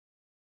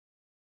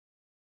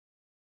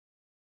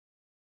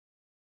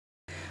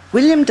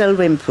William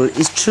Dalrymple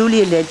is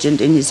truly a legend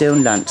in his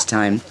own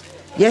lifetime.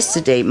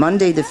 Yesterday,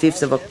 Monday the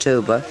 5th of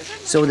October,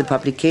 saw the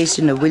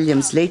publication of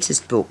William's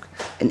latest book,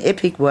 an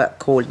epic work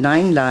called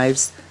 9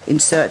 Lives in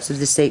Search of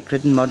the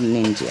Sacred in Modern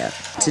India.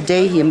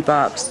 Today he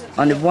embarks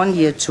on a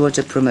one-year tour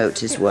to promote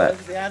his work.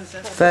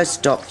 First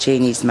stop,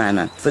 Chenies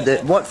Manor, for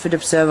the Watford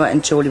Observer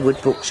and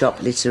Chorleywood Bookshop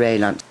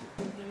Literaland.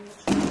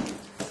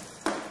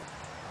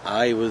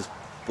 I was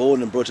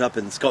born and brought up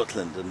in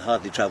Scotland and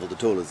hardly travelled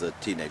at all as a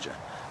teenager.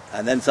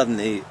 And then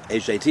suddenly,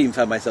 aged 18,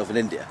 found myself in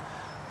India.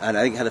 And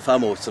I think it had a far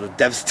more sort of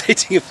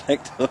devastating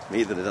effect on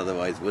me than it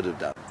otherwise would have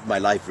done. My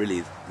life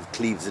really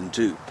cleaves in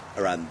two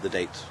around the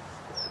date,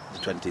 the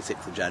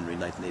 26th of January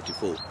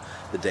 1984,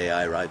 the day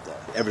I arrived there.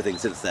 Everything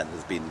since then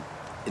has been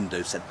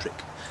Indo-centric,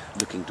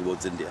 looking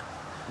towards India.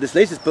 This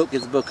latest book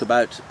is a book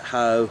about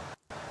how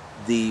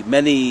the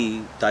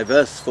many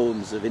diverse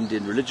forms of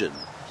Indian religion,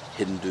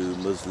 Hindu,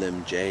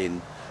 Muslim,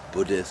 Jain,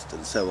 Buddhist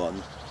and so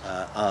on,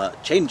 are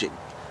changing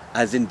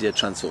as India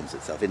transforms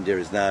itself. India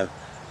is now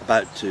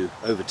about to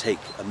overtake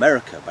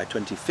America. By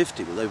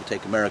 2050 will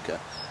overtake America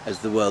as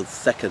the world's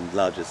second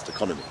largest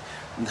economy.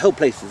 And the whole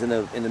place is in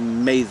an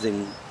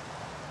amazing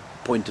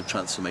point of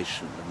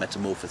transformation and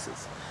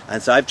metamorphosis.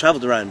 And so I've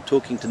travelled around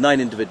talking to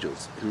 9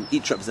 individuals who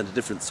each represent a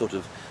different sort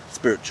of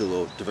spiritual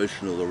or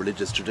devotional or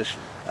religious tradition.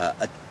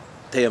 A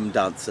Theyyam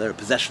dancer, a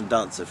possession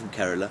dancer from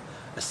Kerala,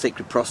 a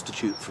sacred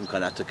prostitute from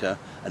Karnataka,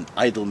 an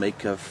idol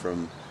maker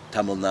from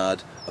Tamil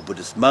Nadu, a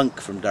Buddhist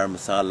monk from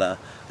Dharamsala,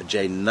 a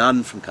Jain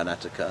nun from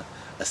Karnataka,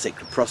 a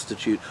sacred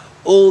prostitute,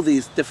 all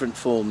these different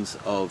forms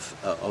of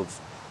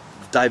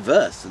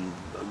diverse and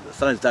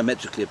sometimes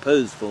diametrically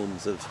opposed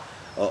forms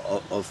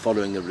of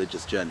following a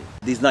religious journey.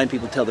 These 9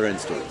 people tell their own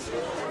stories.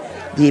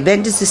 The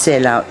event is a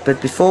sellout,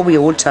 but before we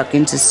all tuck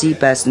into sea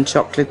bass and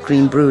chocolate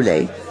cream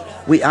brulee,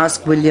 we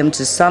ask William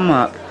to sum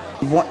up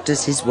what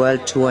does his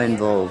world tour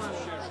involve.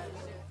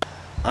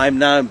 I'm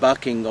now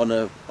embarking on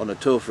a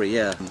tour for a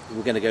year.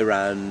 We're going to go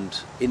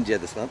around India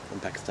this month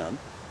and Pakistan.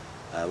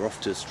 We're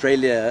off to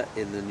Australia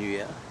in the new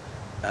year,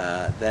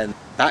 then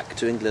back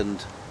to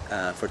England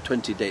for a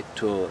 20-day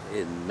tour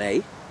in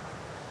May,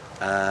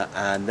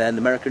 and then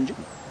America in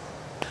June.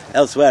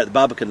 Elsewhere at the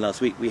Barbican last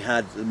week we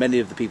had many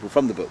of the people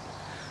from the book.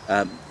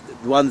 The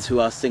ones who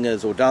are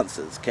singers or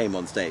dancers came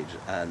on stage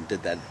and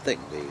did their thing.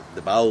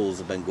 The Bauls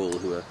of Bengal,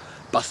 who are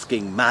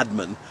busking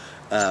madmen,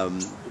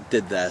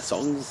 did their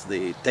songs.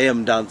 The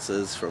Theyyam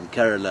dancers from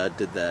Kerala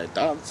did their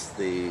dance.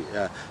 The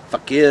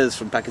fakirs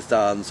from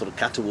Pakistan sort of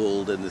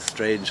caterwauled in this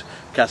strange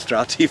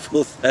castrati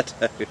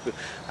falsetto.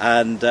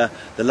 And the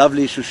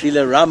lovely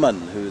Shushila Raman,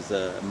 who's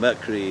a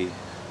Mercury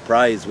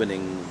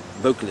Prize-winning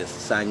vocalist,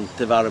 sang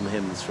Tevaram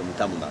hymns from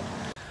Tamil Nadu.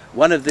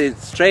 One of the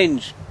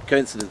strange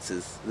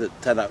coincidences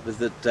that turned up was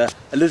that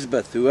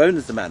Elizabeth, who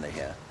owns the manor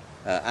here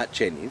at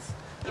Chenies,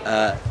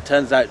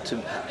 turns out to,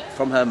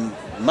 from her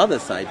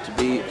mother's side, to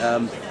be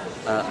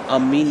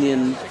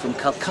Armenian from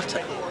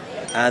Calcutta,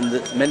 and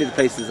that many of the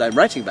places I'm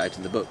writing about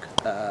in the book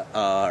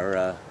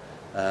are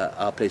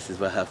places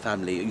where her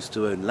family used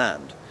to own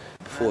land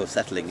before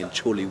settling in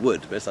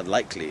Chorleywood. Most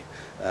unlikely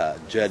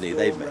journey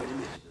they've made.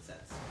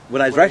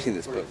 When I was writing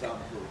this book,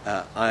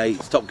 I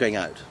stopped going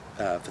out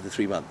for the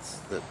 3 months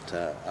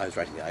that I was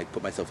writing it. I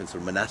put myself in sort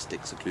of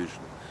monastic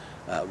seclusion.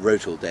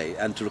 Wrote all day,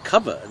 and to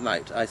recover at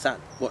night I sat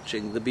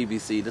watching the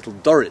BBC Little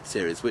Dorrit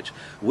series, which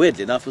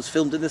weirdly enough was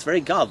filmed in this very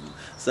garden.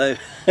 So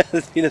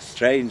it's been a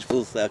strange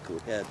full circle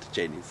here to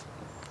Chenies.